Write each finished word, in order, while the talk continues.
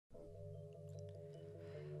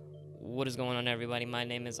What is going on, everybody? My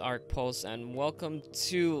name is Arc Pulse, and welcome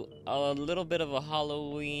to a little bit of a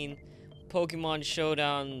Halloween Pokemon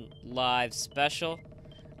Showdown live special.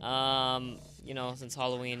 Since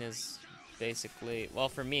Halloween is basically, well,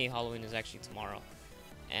 for me, Halloween is actually tomorrow,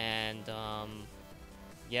 and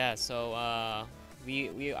yeah. So I'm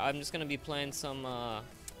just gonna be playing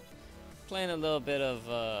playing a little bit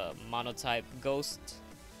of monotype Ghost,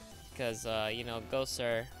 because ghosts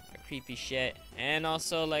are creepy shit. And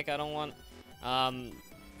also, like, I don't want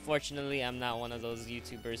fortunately I'm not one of those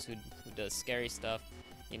YouTubers who does scary stuff,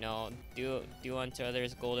 do unto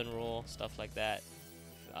others, golden rule, stuff like that.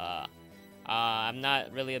 I'm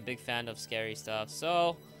not really a big fan of scary stuff,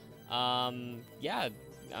 so yeah,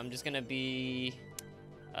 I'm just gonna be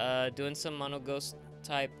doing some mono ghost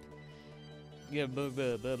type,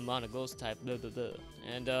 mono ghost type,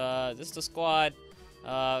 and this is the squad.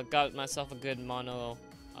 Got myself a good mono,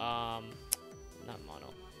 not mono.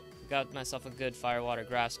 Got myself a good fire, water,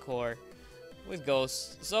 grass core with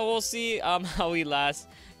ghosts. So we'll see how we last,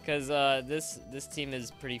 cause this team is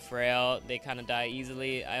pretty frail. They kind of die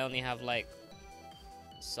easily. I only have like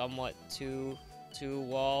somewhat two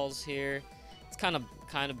walls here. It's kind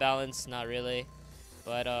of balanced, not really.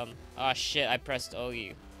 But oh shit, I pressed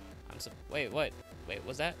OU. Wait, what? Wait,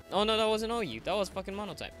 was that? Oh no, that wasn't OU. That was fucking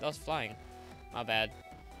monotype. That was flying. My bad.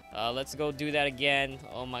 Let's go do that again.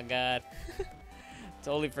 Oh my god.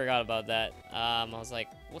 Totally forgot about that. I was like,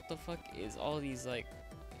 what the fuck is all these like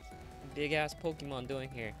big ass Pokemon doing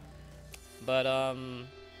here? But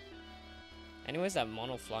anyways, that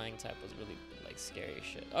mono flying type was really like scary as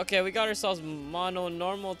shit. Okay, we got ourselves mono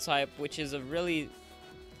normal type, which is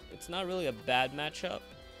it's not really a bad matchup.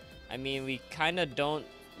 I mean, we kind of don't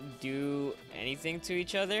do anything to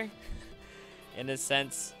each other in a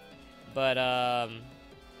sense. But I'm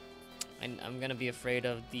gonna be afraid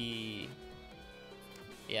of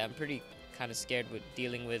I'm pretty kind of scared with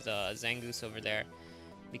dealing with Zangoose over there,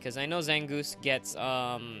 because I know Zangoose gets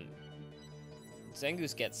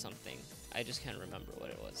something. I just can't remember what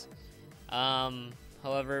it was.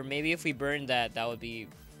 However, maybe if we burn that would be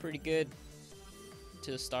pretty good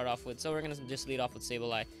to start off with. So we're gonna just lead off with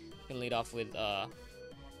Sableye. Gonna lead off with oh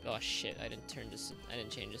shit, I didn't change this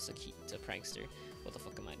to Prankster. What the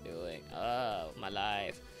fuck am I doing? My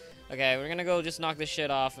life. Okay, we're gonna go just knock this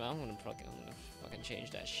shit off. I'm gonna fucking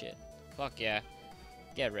change that shit. Fuck yeah.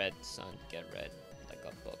 Get red, son. Get red. Like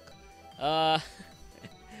a book.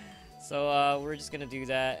 So, we're just gonna do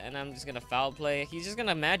that, and I'm just gonna foul play. He's just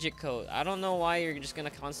gonna magic coat. I don't know why you're just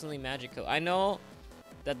gonna constantly magic coat. I know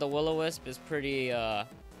that the Will-O-Wisp is pretty,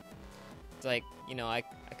 it's like, I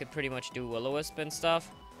could pretty much do Will-O-Wisp and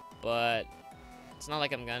stuff, but it's not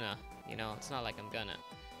like I'm gonna. It's not like I'm gonna.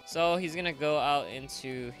 So he's gonna go out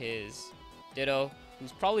into his Ditto,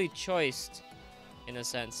 who's probably choiced in a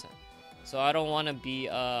sense. So I don't want to be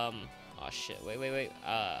oh shit, wait.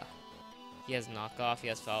 He has knockoff, he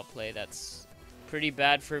has foul play. That's pretty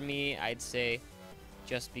bad for me, I'd say,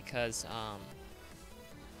 just because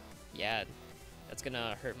yeah, that's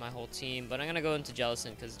gonna hurt my whole team. But I'm gonna go into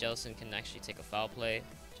Jellicent, because Jellicent can actually take a foul play.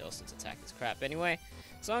 Jellicent's attack is crap anyway.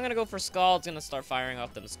 So I'm gonna go for Scalds. Gonna start firing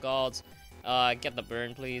off them Scalds. Get the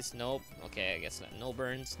burn, please. Nope. Okay, I guess not. No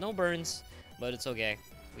burns. No burns. But it's okay.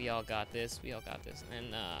 We all got this. We all got this.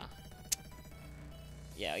 And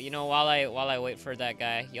yeah, while I wait for that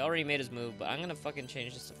guy, he already made his move. But I'm gonna fucking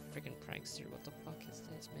change this to freaking Prankster. What the fuck is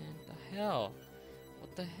this, man? What the hell?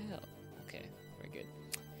 What the hell? Okay, very good.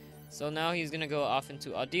 So now he's gonna go off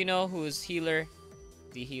into Audino, who is healer,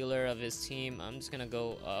 the healer of his team. I'm just gonna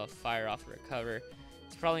go fire off recover.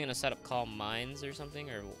 He's probably gonna set up Calm Minds or something,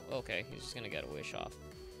 or okay, he's just gonna get a wish off.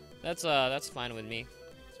 That's fine with me.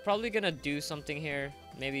 He's probably gonna do something here,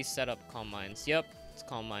 maybe set up Calm Minds. Yep, it's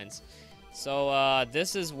Calm Minds. So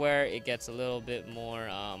this is where it gets a little bit more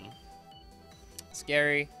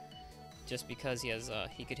scary, just because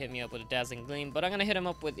he could hit me up with a Dazzling Gleam, but I'm gonna hit him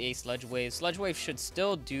up with a Sludge Wave. Sludge Wave should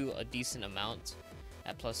still do a decent amount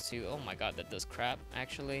at +2. Oh my god, that does crap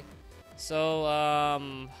actually. So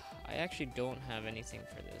I actually don't have anything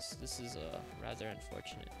for this. This is rather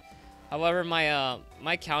unfortunate. However,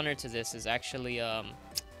 my counter to this is actually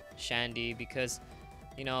Shandy, because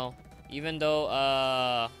even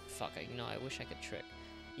though fuck, I wish I could trick.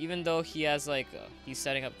 Even though he has like he's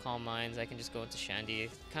setting up Calm Minds, I can just go into Shandy.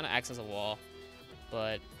 It kind of acts as a wall,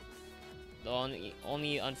 but the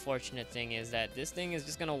only unfortunate thing is that this thing is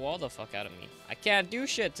just gonna wall the fuck out of me. I can't do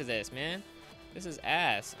shit to this, man. This is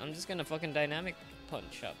ass. I'm just gonna fucking dynamic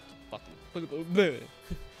punch up. Fucking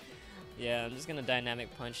yeah, I'm just gonna dynamic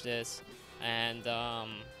punch this, and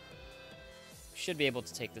should be able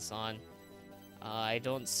to take this on. I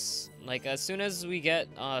don't like as soon as we get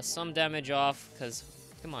some damage off, because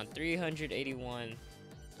come on, 381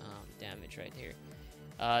 damage right here.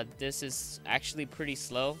 This is actually pretty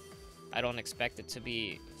slow. I don't expect it to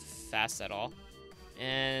be fast at all.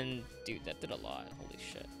 And dude, that did a lot. Holy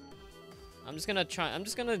shit. I'm just gonna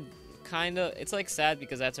kind of, it's like sad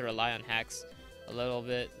because I have to rely on hacks a little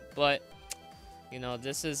bit, but you know,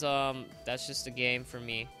 this is that's just a game for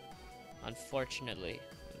me, unfortunately.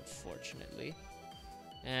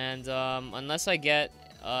 And unless I get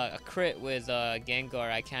a crit with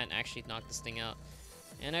Gengar, I can't actually knock this thing out.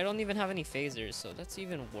 And I don't even have any phasers, so that's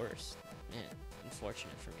even worse. Man,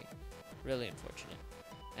 unfortunate for me. Really unfortunate.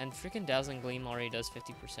 And freaking Dazzling Gleam already does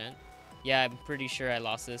 50%. Yeah, I'm pretty sure I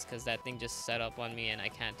lost this because that thing just set up on me and I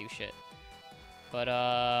can't do shit. But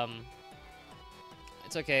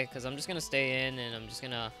it's okay because I'm just gonna stay in and I'm just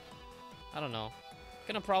gonna, I don't know,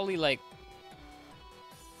 gonna probably like,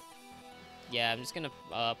 yeah, I'm just gonna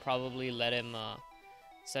probably let him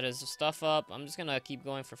set his stuff up. I'm just gonna keep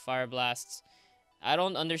going for Fire Blasts. I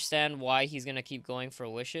don't understand why he's gonna keep going for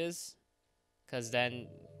Wishes, cause then,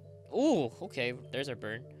 ooh, okay, there's our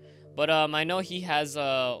burn. But I know he has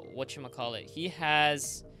whatchamacallit. He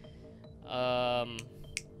has I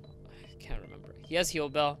can't remember. He has Heal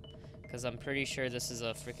Bell, cause I'm pretty sure this is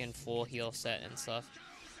a freaking full heal set and stuff.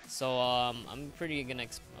 So I'm pretty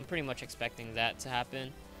much expecting that to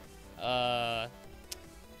happen.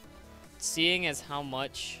 Seeing as how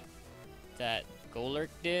much that Golurk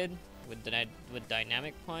did with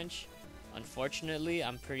Dynamic Punch, unfortunately,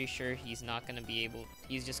 I'm pretty sure he's not gonna be able.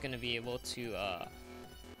 He's just gonna be able to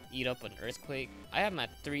eat up an Earthquake. I have him at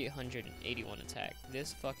 381 attack.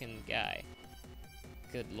 This fucking guy.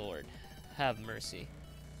 Good lord, have mercy.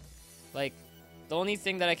 Like, the only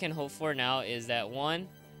thing that I can hope for now is that one,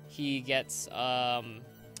 he gets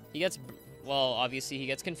well, obviously he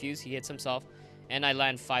gets confused, he hits himself, and I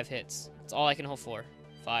land 5 hits. That's all I can hope for.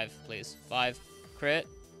 5, please. 5. Crit.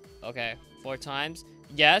 Okay. 4 times.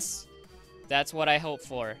 Yes. That's what I hope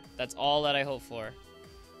for. That's all that I hope for.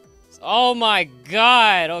 Oh my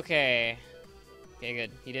god. Okay. Okay,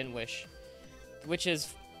 good. He didn't wish. Which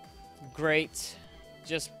is great.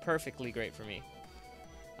 Just perfectly great for me.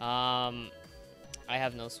 I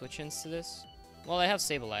have no switch-ins to this. Well, I have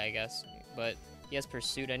Sableye, I guess. But he has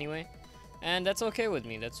Pursuit anyway. And that's okay with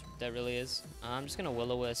me. That really is. I'm just gonna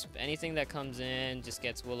Will-O-Wisp. Anything that comes in just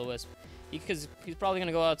gets Will-O-Wisp. Because he's probably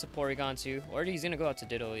gonna go out to Porygon too, or he's gonna go out to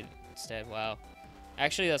Ditto instead. Wow.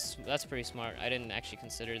 Actually, that's pretty smart. I didn't actually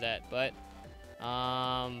consider that, but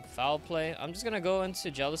foul play. I'm just gonna go into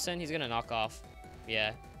Jellicent. He's gonna knock off.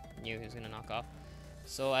 Yeah, knew he was gonna knock off.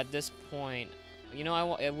 So at this point, you know,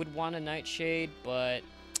 I would want a Nightshade, but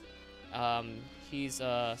he's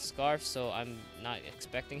a Scarf, so I'm not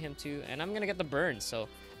expecting him to, and I'm gonna get the burn, so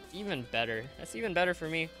even better. That's even better for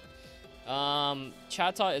me.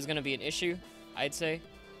 Chatot is gonna be an issue, I'd say,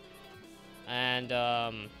 and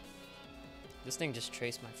this thing just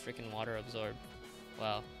traced my freaking Water Absorb.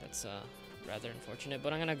 Wow, that's rather unfortunate,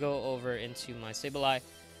 but I'm gonna go over into my Sableye,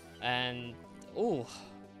 and ooh,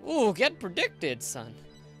 get predicted, son.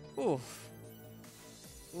 Ooh,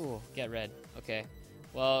 get red. Okay.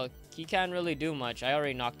 Well, he can't really do much. I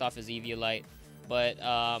already knocked off his Eviolite, but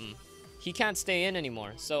he can't stay in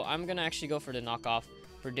anymore. So I'm gonna actually go for the knockoff,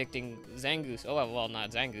 predicting Zangoose. Oh, well,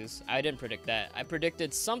 not Zangoose. I didn't predict that. I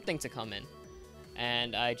predicted something to come in,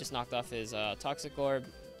 and I just knocked off his Toxic Orb.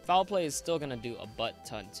 Foul Play is still gonna do a butt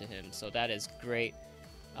ton to him, so that is great.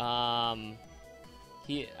 I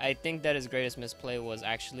think that his greatest misplay was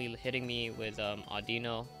actually hitting me with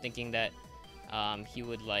Audino, thinking that he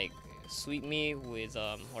would like sweep me with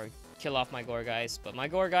or kill off my Gourgeist, but my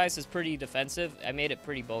Gourgeist is pretty defensive. I made it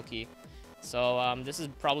pretty bulky, so this is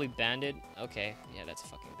probably Banded. Okay, yeah, that's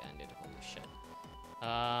fucking Banded. Holy shit.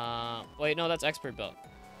 Wait, no, that's Expert Belt.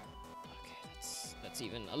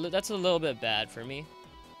 Okay, that's a little bit bad for me.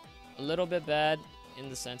 A little bit bad in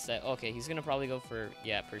the sense that, okay, he's gonna probably go for,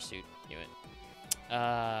 yeah, Pursuit. Knew it.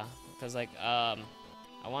 Because like I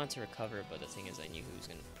wanted to recover, but the thing is, I knew he was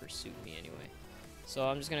gonna pursue me anyway. So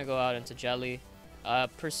I'm just gonna go out into Jelly.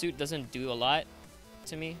 Pursuit doesn't do a lot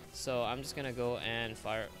to me, so I'm just gonna go and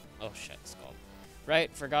fire. Oh shit, Scald.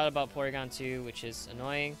 Right, forgot about Porygon 2, which is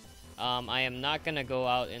annoying. I am not gonna go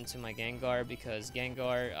out into my Gengar because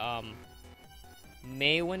Gengar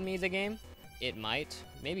may win me the game. It might,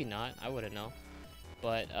 maybe not. I wouldn't know.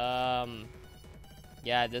 But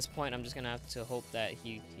yeah, at this point, I'm just gonna have to hope that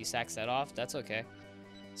he sacks that off. That's okay.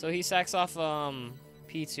 So he sacks off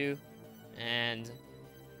P2. And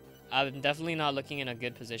I'm definitely not looking in a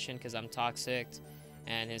good position because I'm Toxic,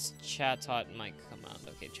 and his Chatot might come out.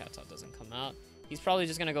 Okay, Chatot doesn't come out. he's probably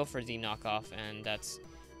just gonna go for the knockoff, and that's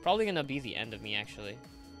probably gonna be the end of me, actually.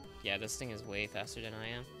 Yeah, this thing is way faster than I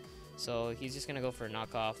am. So he's just gonna go for a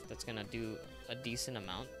knockoff that's gonna do a decent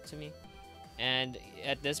amount to me. And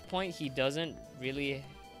at this point, he doesn't really,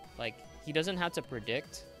 like, he doesn't have to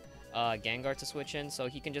predict Gengar to switch in, so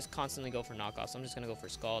he can just constantly go for knockoffs. I'm just gonna go for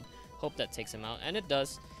Scald, hope that takes him out, and it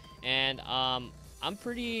does. And I'm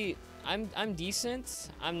decent.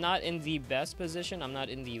 I'm not in the best position. I'm not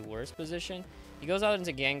in the worst position. He goes out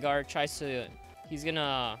into Gengar, he's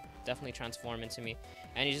gonna definitely transform into me,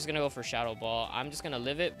 and he's just gonna go for Shadow Ball. I'm just gonna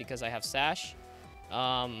live it because I have Sash.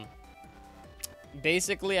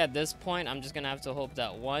 Basically, at this point, I'm just gonna have to hope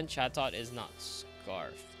that one, Chatot is not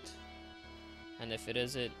Scarfed. And if it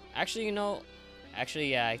isn't, actually, you know,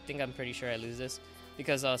 yeah, I think I'm pretty sure I lose this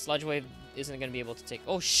because Sludge Wave isn't gonna be able to take.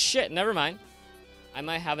 Oh shit! Never mind. I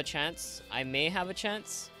might have a chance. I may have a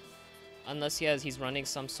chance, unless he's running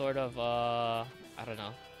some sort of I don't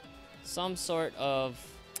know, some sort of.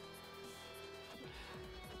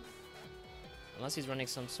 Unless he's running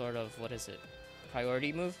some sort of, what is it?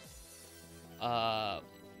 Priority move.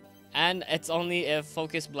 And it's only if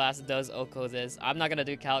Focus Blast does Oko this. I'm not gonna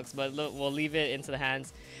do Calx, but look, we'll leave it into the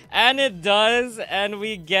hands. And it does, and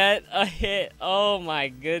we get a hit. Oh my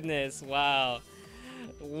goodness, wow.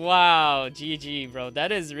 Wow, GG, bro.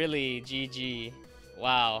 That is really GG.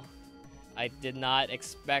 Wow. I did not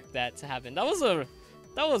expect that to happen. That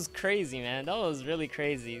was crazy, man. That was really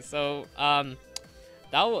crazy. So,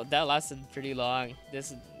 that lasted pretty long.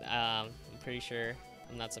 I'm pretty sure.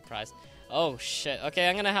 I'm not surprised. Oh shit. Okay,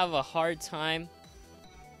 I'm gonna have a hard time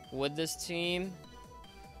with this team.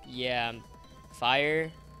 Yeah, Fire.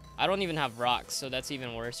 I don't even have rocks, so that's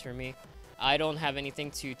even worse for me. I don't have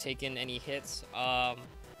anything to take in any hits.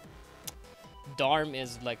 Darm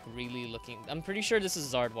is like really looking. I'm pretty sure this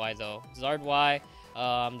is Zard Y though. Zard Y.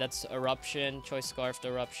 That's Eruption, Choice Scarfed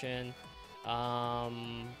Eruption.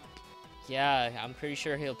 Yeah, I'm pretty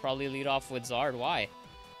sure he'll probably lead off with Zard Y,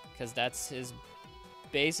 because that's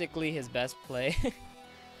basically his best play.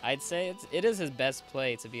 I'd say it is his best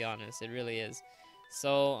play, to be honest. It really is.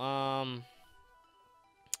 So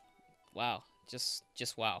wow, just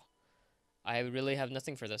wow. I really have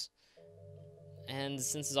nothing for this. And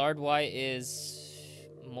since Zard Y is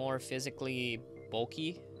more physically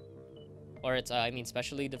bulky, or it's I mean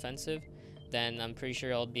specially defensive, then I'm pretty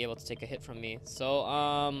sure I'll be able to take a hit from me. So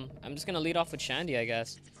I'm just gonna lead off with Shandy, I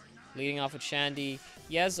guess. Leading off with Shandy.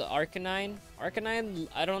 He has Arcanine. Arcanine,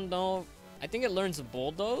 I don't know. I think it learns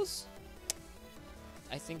Bulldoze.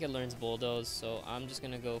 I think it learns Bulldoze, so I'm just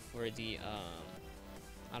gonna go for the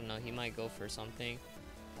I don't know, he might go for something.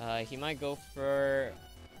 He might go for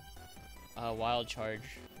a Wild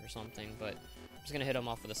Charge or something, but I'm just gonna hit him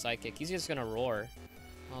off with a Psychic. He's just gonna Roar.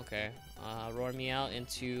 Okay, roar me out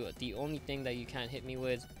into the only thing that you can't hit me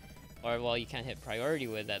with, or well, you can't hit priority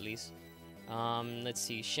with at least. Let's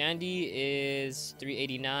see. Shandy is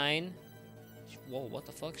 389. Whoa, what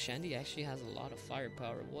the fuck? Shandy actually has a lot of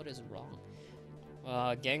firepower. What is wrong?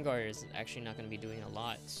 Gengar is actually not gonna be doing a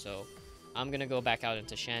lot, so I'm gonna go back out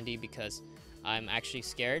into Shandy because I'm actually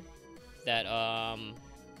scared that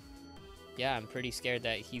yeah, I'm pretty scared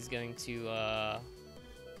that he's going to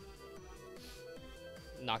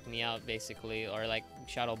knock me out basically, or like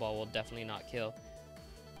Shadow Ball will definitely not kill.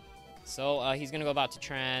 So he's gonna go back to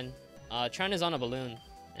Tran. Tran is on a balloon,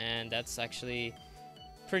 and that's actually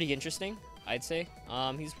pretty interesting, I'd say.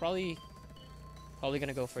 He's probably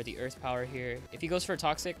gonna go for the Earth Power here. If he goes for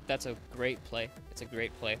Toxic, that's a great play. It's a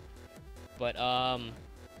great play. But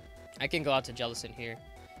I can go out to Jellicent here.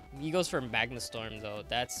 He goes for Magnastorm though.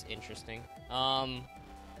 That's interesting.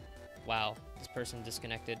 Wow, this person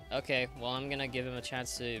disconnected. Okay, well, I'm gonna give him a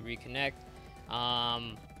chance to reconnect.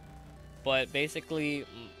 But basically,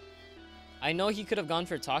 I know he could have gone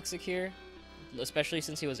for Toxic here, especially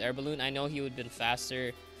since he was Air Balloon. I know he would have been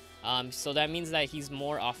faster. So that means that he's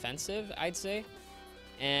more offensive, I'd say.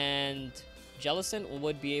 And Jellicent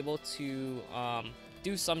would be able to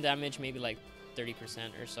do some damage, maybe like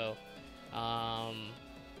 30% or so.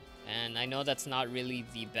 And I know that's not really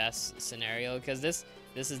the best scenario, because this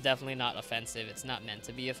is definitely not offensive. It's not meant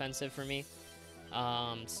to be offensive for me.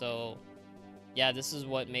 So yeah, this is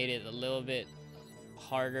what made it a little bit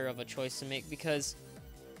harder of a choice to make, because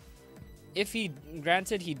if he,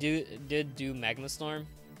 granted, he did do Magnastorm,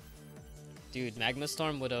 dude,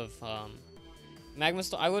 Magnastorm would have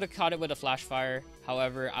Magnastorm, I would have caught it with a Flash Fire.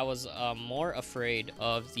 However, I was more afraid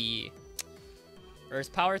of the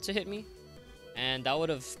Earth Power to hit me, and that would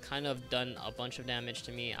have kind of done a bunch of damage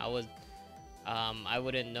to me. I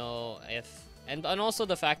wouldn't know if, and also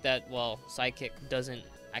the fact that, well, Psychic doesn't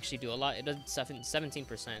actually do a lot. It does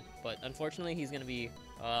 17%, but unfortunately he's gonna be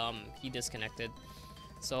he disconnected,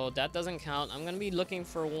 so that doesn't count. I'm gonna be looking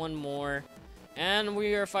for one more, and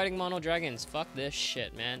we are fighting mono dragons. Fuck this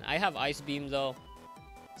shit, man. I have ice beam though,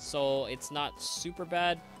 so it's not super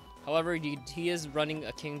bad. However, he is running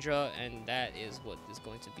a Kingdra, and that is what is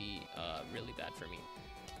going to be really bad for me.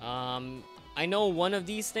 I know one of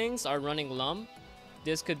these things are running Lum.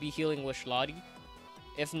 This could be Healing Wish Lottie.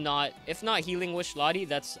 If not Healing Wish Lottie,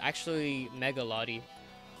 that's actually Mega Lottie.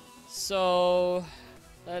 So,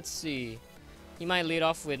 let's see. He might lead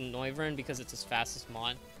off with Noivern because it's his fastest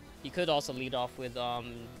mon. He could also lead off with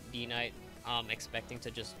D-Knight, expecting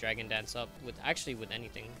to just Dragon Dance up with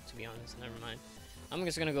anything, to be honest. Never mind. I'm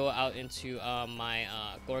just gonna go out into my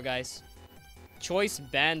Gorgeist. Choice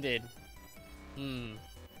Banded.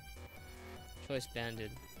 Choice Banded.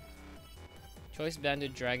 Choice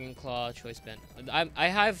Banded, Dragon Claw, Choice Banded. I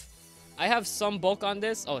have some bulk on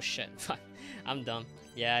this. Oh shit. I'm dumb.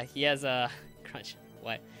 Yeah, he has a crunch.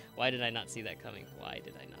 Why did I not see that coming? Why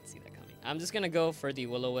did I not see that coming? I'm just gonna go for the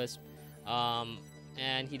Will-O-Wisp.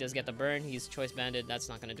 And he does get the burn. He's Choice Banded. That's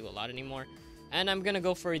not gonna do a lot anymore. And I'm gonna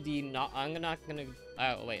go for the I'm not gonna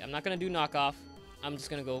do knockoff. I'm just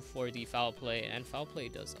gonna go for the Foul Play, and Foul Play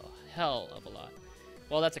does a hell of a lot.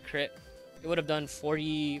 Well, that's a crit. It would have done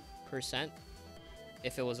 40%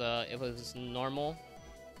 if it was normal.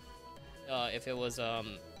 If it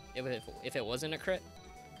wasn't a crit.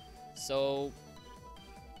 So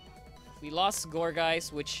we lost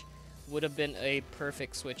Gorgeist, which would have been a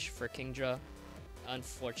perfect switch for Kingdra,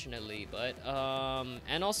 unfortunately. But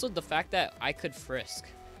and also the fact that I could Frisk.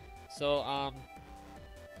 So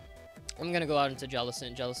I'm gonna go out into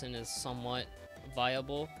Jellicent. Jellicent is somewhat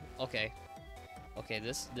viable. Okay,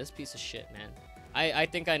 this piece of shit, man. I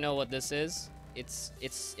think I know what this is. It's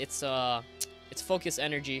Focus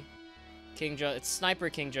Energy Kingdra. It's Sniper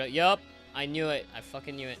Kingdra. Yup, I knew it. I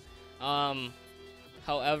fucking knew it.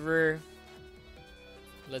 However,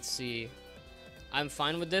 let's see. I'm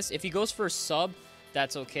fine with this. If he goes for sub,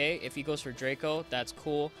 that's okay. If he goes for Draco, that's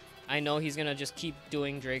cool. I know he's gonna just keep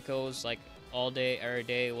doing Dracos like all day, every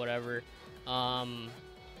day, whatever.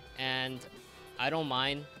 And I don't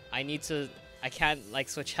mind. I can't like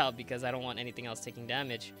switch out because I don't want anything else taking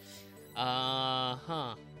damage.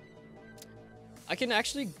 I can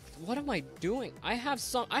actually, what am I doing? I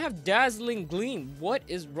have Dazzling Gleam. What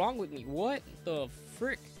is wrong with me? What the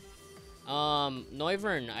frick?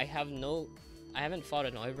 Noivern, I haven't fought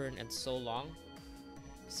a Noivern in so long.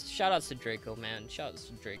 Shoutouts to Draco, man. Shoutouts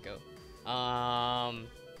to Draco.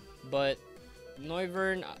 But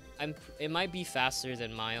Noivern, it might be faster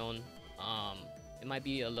than my own. It might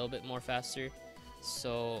be a little bit more faster.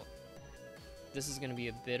 So this is gonna be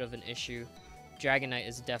a bit of an issue. Dragonite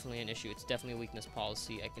is definitely an issue. It's definitely a weakness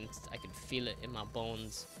policy. I can feel it in my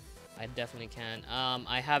bones. I definitely can.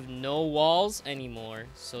 I have no walls anymore,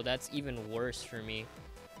 so that's even worse for me.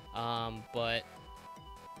 But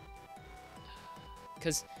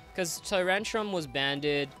because Tyrantrum was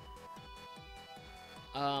banded.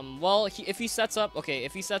 Well, if he sets up, okay.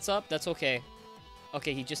 If he sets up, that's okay.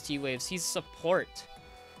 Okay, he just T-waves. He's support.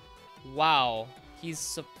 Wow, he's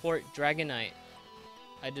support Dragonite.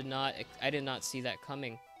 I did not see that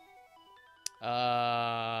coming.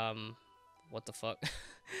 What the fuck?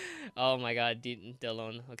 Oh my god,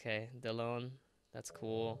 Dillon. Okay, Dillon. That's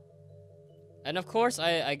cool. And of course,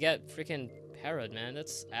 I get freaking Parrot, man.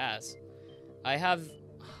 That's ass. I have...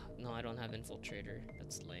 No, I don't have Infiltrator.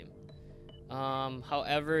 That's lame.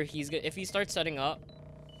 However, if he starts setting up...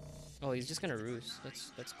 Oh, he's just gonna Roost.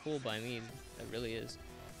 That's cool by me. That really is.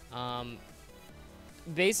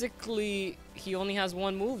 Basically, he only has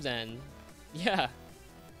one move then. Yeah.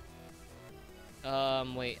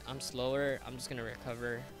 Wait, I'm slower. I'm just gonna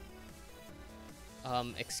recover.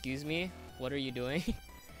 Excuse me? What are you doing?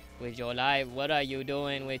 With your life? What are you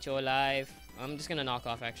doing with your life? I'm just gonna knock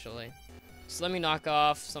off, actually. Just let me knock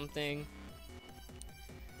off something.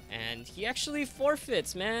 And he actually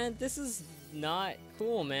forfeits, man. This is not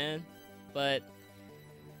cool, man. But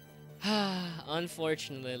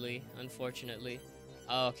unfortunately.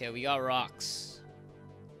 Oh, okay, we got rocks.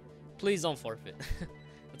 Please don't forfeit.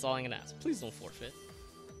 That's all I'm gonna ask. Please don't forfeit.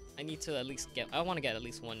 I need to at least I want to get at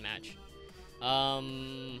least one match.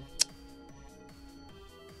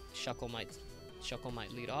 Shuckle might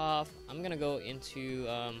lead off. I'm gonna go into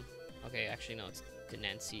okay, actually no, it's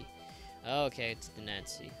Denancy. Okay, it's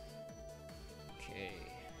Denancy. Okay.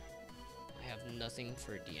 I have nothing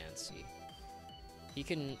for Deancy.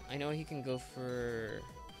 I know he can go for...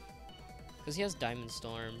 Because he has Diamond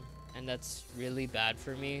Storm, and that's really bad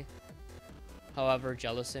for me. However,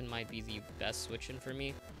 Jellicent might be the best switch-in for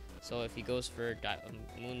me. So if he goes for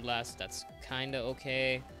Moonblast, that's kind of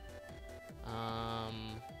okay.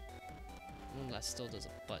 Moonblast still does a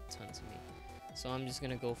butt ton to me. So I'm just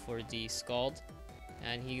gonna go for the Scald,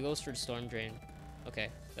 and he goes for the Storm Drain. Okay,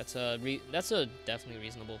 that's a definitely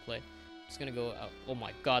reasonable play. Just gonna go out. Oh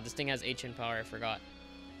my god, this thing has HN power. I forgot.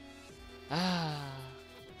 Ah,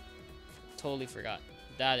 totally forgot.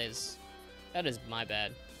 That is my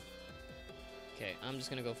bad. Okay, I'm just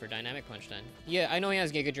gonna go for Dynamic Punch then. Yeah, I know he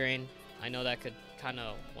has Giga Drain. I know that could kind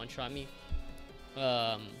of one-shot me.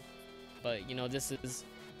 But you know, this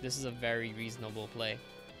is a very reasonable play.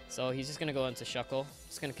 So he's just gonna go into Shuckle.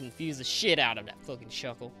 Just gonna confuse the shit out of that fucking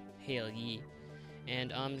Shuckle. Hell yeah.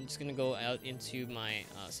 And I'm just gonna go out into my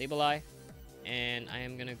Sableye, and I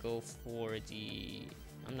am gonna go for the.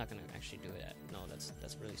 I'm not gonna actually do that. No, that's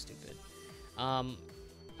really stupid. I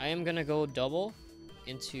am gonna go double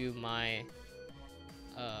into my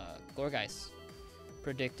Gourgeist,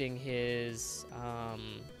 predicting his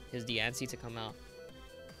Diancie to come out.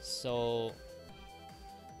 So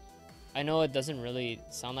I know it doesn't really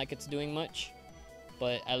sound like it's doing much,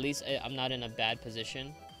 but at least I'm not in a bad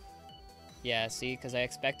position. Yeah, see, because I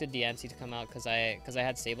expected Diancie to come out because I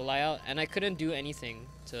had Sableye out, and I couldn't do anything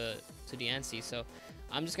to Diancie, so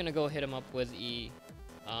I'm just gonna go hit him up with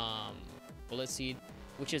Bullet Seed,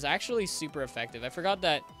 which is actually super effective. I forgot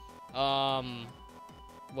that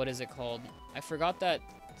what is it called? I forgot that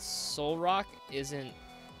Soul Rock isn't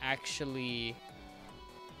actually,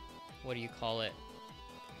 what do you call it?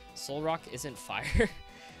 Soul Rock isn't fire.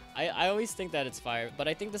 I always think that it's fire, but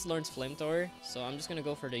I think this learns Flamethrower, so I'm just gonna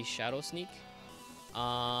go for the Shadow Sneak.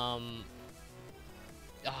 Fuck.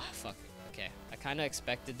 Okay, I kind of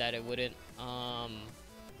expected that it wouldn't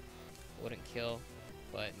kill,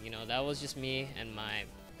 but you know, that was just me and my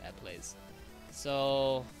bad plays.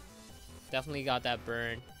 So definitely got that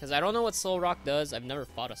burn, because I don't know what Soul Rock does. I've never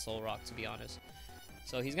fought a Soul Rock, to be honest.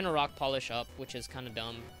 So he's gonna Rock Polish up, which is kind of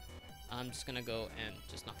dumb. I'm just gonna go and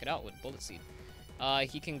just knock it out with Bullet Seed.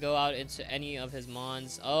 He can go out into any of his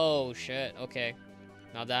Mons. Oh shit, okay.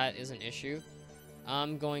 Now that is an issue.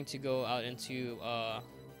 I'm going to go out into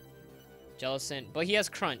Jellicent, but he has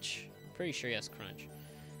Crunch. Pretty sure he has Crunch.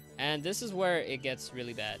 And this is where it gets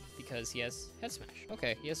really bad, because he has Head Smash.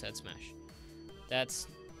 Okay, he has Head Smash. That's,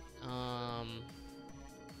 do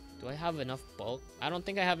I have enough bulk? I don't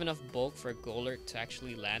think I have enough bulk for Golurk to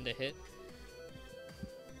actually land a hit.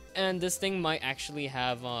 And this thing might actually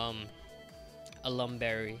have, a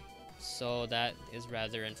Lumberry, so that is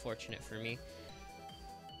rather unfortunate for me.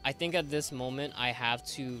 I think at this moment I have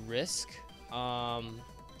to risk the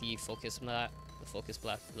Focus Blast.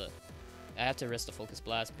 I have to risk the Focus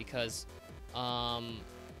Blast because I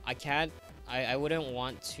wouldn't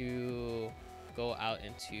want to go out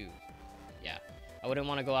into I wouldn't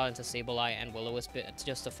want to go out into Sableye and Will-O-Wisp it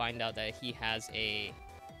just to find out that he has a,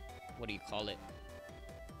 what do you call it?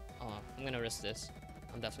 Oh, I'm gonna risk this.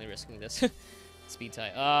 I'm definitely risking this. Speed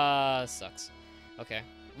tie. Sucks. Okay.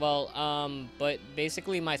 Well, but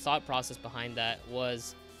basically my thought process behind that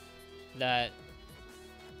was that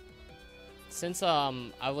since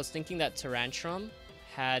I was thinking that Tyrantrum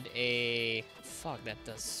had a fuck that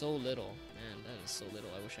does so little. Man, that is so little.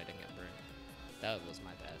 I wish I didn't get burned. That was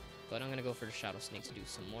my bad. But I'm gonna go for the Shadow Sneak to do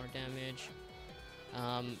some more damage.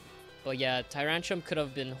 But yeah, Tyrantrum could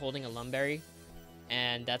have been holding a Lumberry,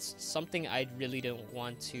 and that's something I really didn't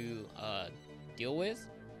want to deal with.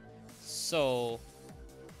 So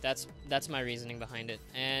that's my reasoning behind it.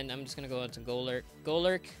 And I'm just gonna go into Golurk.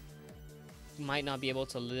 Golurk might not be able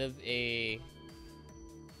to live a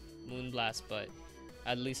Moonblast, but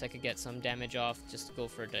at least I could get some damage off just to go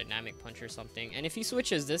for a Dynamic Punch or something. And if he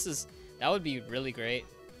switches, that would be really great.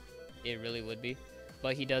 It really would be.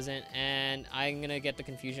 But he doesn't, and I'm gonna get the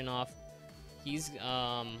confusion off. He's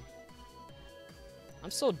I'm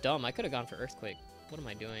so dumb. I could have gone for Earthquake. What am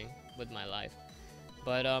I doing with my life?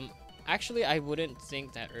 But actually I wouldn't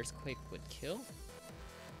think that Earthquake would kill.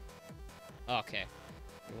 Okay,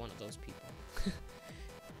 you're one of those people.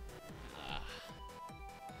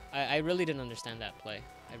 I really didn't understand that play.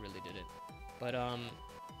 I really didn't. But I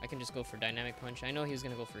can just go for Dynamic Punch. I know he's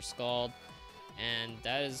gonna go for Scald, and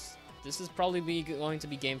this is probably going to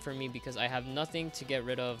be game for me because I have nothing to get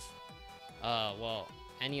rid of. Well,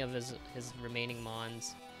 any of his remaining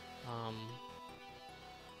Mons.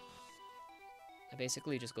 I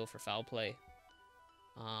basically just go for Foul Play.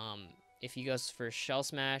 If he goes for Shell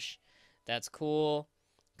Smash, that's cool,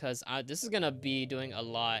 because this is gonna be doing a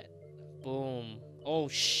lot. Boom. Oh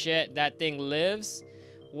shit, that thing lives?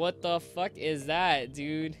 What the fuck is that,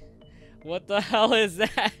 dude? What the hell is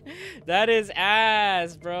that? That is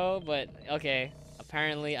ass, bro. But okay,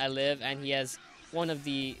 apparently I live, and he has one of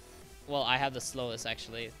the well, I have the slowest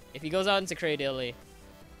actually. If he goes out into Cradilly,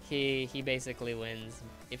 he basically wins.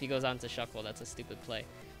 If he goes on to Shuckle, that's a stupid play.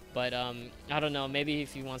 But I don't know, maybe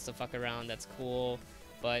if he wants to fuck around, that's cool.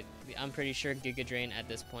 But I'm pretty sure Giga Drain at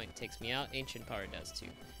this point takes me out. Ancient Power does too.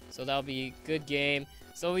 So that'll be a good game.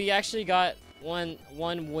 So we actually got one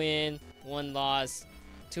win, one loss,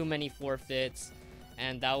 too many forfeits,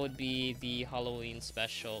 and that would be the Halloween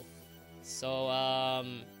special. So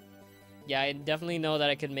yeah, I definitely know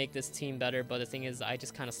that I could make this team better, but the thing is, I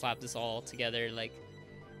just kind of slapped this all together like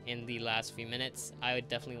in the last few minutes. I would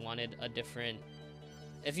definitely wanted a different.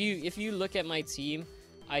 If you look at my team,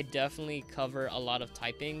 I definitely cover a lot of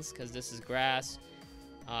typings because this is grass,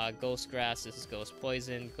 ghost grass, this is ghost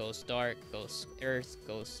poison, ghost dark, ghost earth,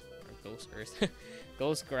 ghost earth,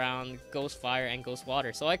 ghost ground, ghost fire, and ghost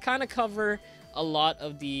water. So I kind of cover a lot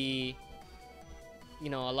of the, you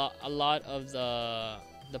know, a lot of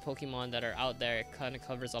the Pokemon that are out there. It kind of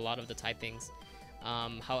covers a lot of the typings.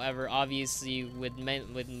 However, obviously with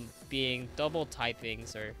being double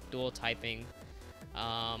typings or dual typing,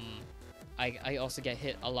 I also get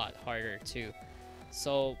hit a lot harder too.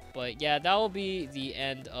 So, but yeah, that will be the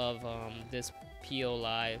end of this PO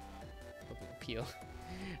live,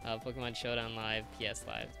 Pokemon Showdown live, PS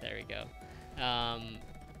live. There we go.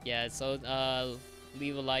 Yeah, so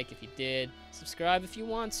leave a like if you did, subscribe if you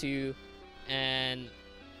want to, and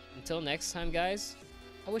until next time, guys,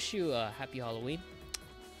 I wish you a happy Halloween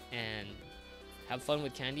and have fun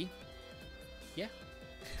with candy. Yeah.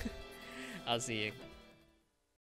 I'll see you.